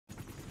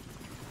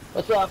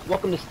What's up?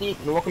 Welcome to Steve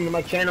and welcome to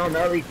my channel,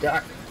 Gnarly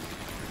Duck.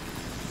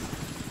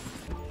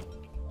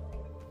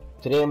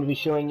 Today I'm going to be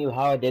showing you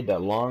how I did the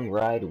Long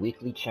Ride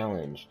Weekly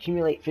Challenge.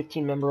 Accumulate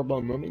 15 memorable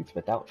moments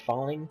without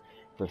falling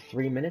for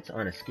 3 minutes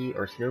on a ski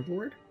or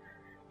snowboard.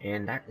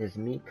 And that is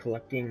me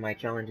collecting my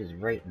challenges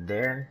right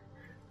there.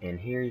 And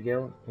here you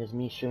go. Here's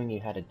me showing you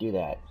how to do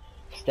that.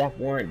 Step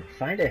 1.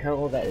 Find a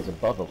hill that is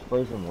above a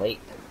frozen lake.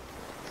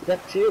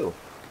 Step 2.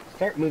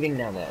 Start moving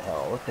down that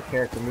hill. Let the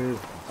character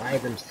move by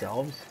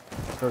themselves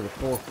for the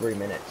full 3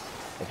 minutes.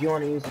 If you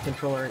want to use the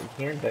controller, you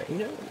can, but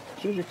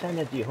choose your time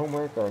to do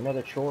homework or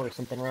another chore or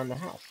something around the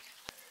house.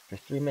 For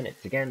 3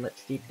 minutes. Again, let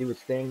Steve do his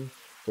thing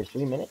for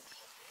 3 minutes,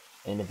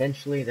 and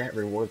eventually that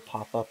reward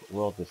pop-up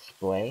will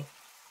display.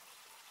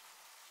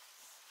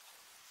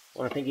 I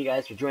want to thank you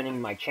guys for joining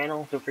my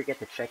channel. Don't forget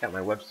to check out my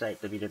website,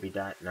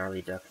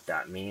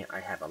 www.gnarlyduck.me. I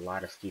have a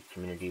lot of Steve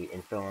community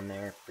info on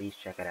there. Please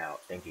check it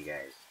out. Thank you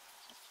guys.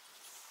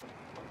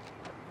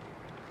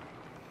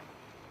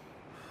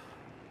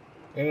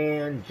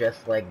 And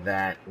just like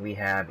that, we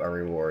have a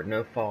reward.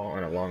 No fall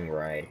on a long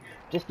ride.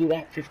 Just do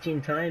that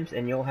 15 times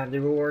and you'll have the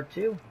reward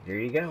too. Here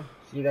you go.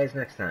 See you guys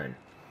next time.